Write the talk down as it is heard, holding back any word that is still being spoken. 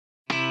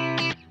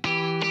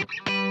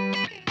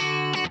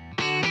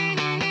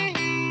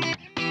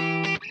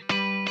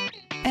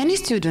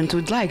student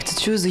would like to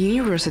choose a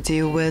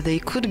university where they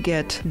could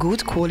get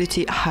good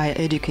quality higher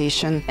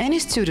education. Any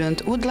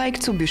student would like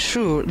to be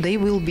sure they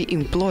will be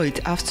employed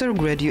after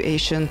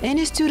graduation.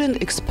 Any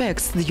student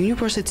expects the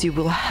university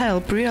will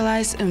help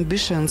realize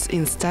ambitions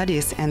in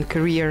studies and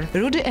career.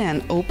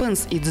 RUDN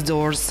opens its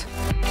doors.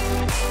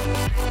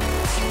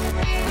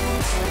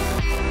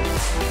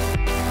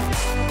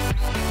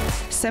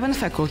 7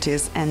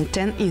 faculties and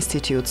 10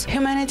 institutes: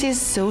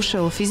 humanities,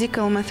 social,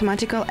 physical,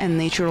 mathematical and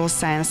natural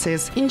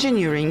sciences,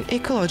 engineering,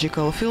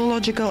 ecological,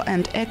 philological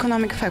and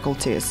economic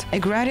faculties,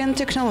 agrarian,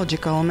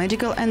 technological,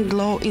 medical and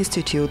law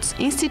institutes,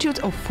 Institute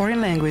of Foreign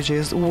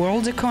Languages,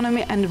 World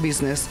Economy and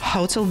Business,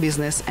 Hotel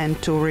Business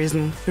and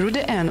Tourism.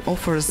 RUDN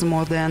offers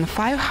more than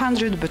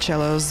 500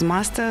 bachelor's,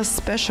 master's,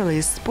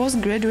 specialist,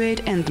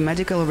 postgraduate and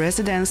medical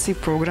residency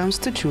programs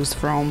to choose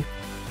from.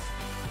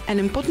 An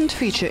important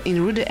feature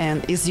in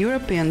RUDN is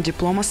European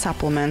Diploma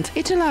Supplement.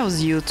 It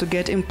allows you to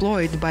get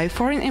employed by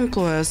foreign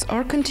employers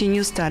or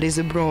continue studies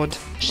abroad.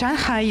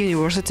 Shanghai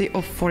University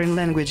of Foreign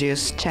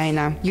Languages,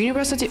 China.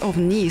 University of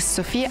Nice,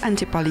 Sophia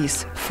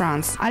Antipolis,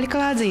 France.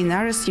 Alcalá de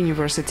Henares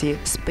University,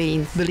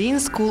 Spain. Berlin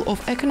School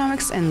of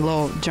Economics and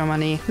Law,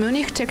 Germany.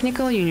 Munich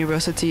Technical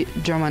University,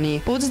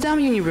 Germany. Potsdam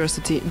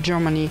University,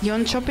 Germany.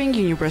 Jönköping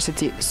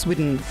University,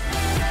 Sweden.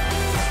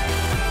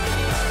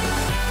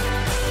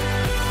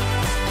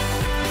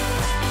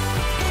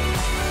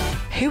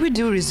 Here we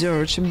do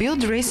research,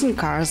 build racing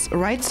cars,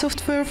 write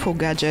software for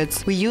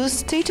gadgets. We use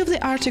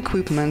state-of-the-art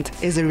equipment.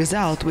 As a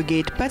result, we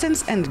get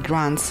patents and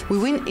grants. We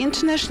win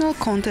international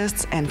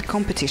contests and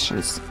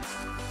competitions.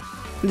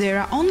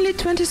 There are only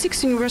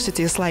 26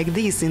 universities like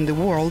this in the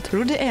world.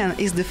 RUDN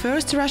is the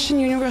first Russian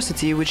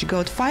university which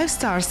got 5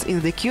 stars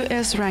in the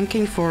QS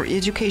ranking for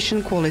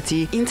education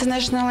quality,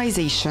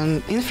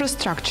 internationalization,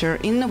 infrastructure,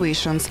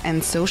 innovations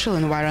and social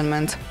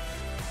environment.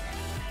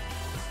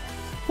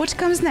 What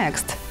comes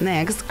next?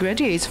 Next,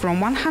 graduates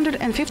from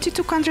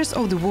 152 countries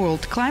of the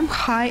world climb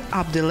high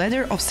up the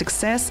ladder of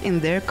success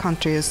in their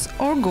countries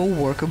or go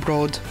work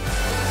abroad.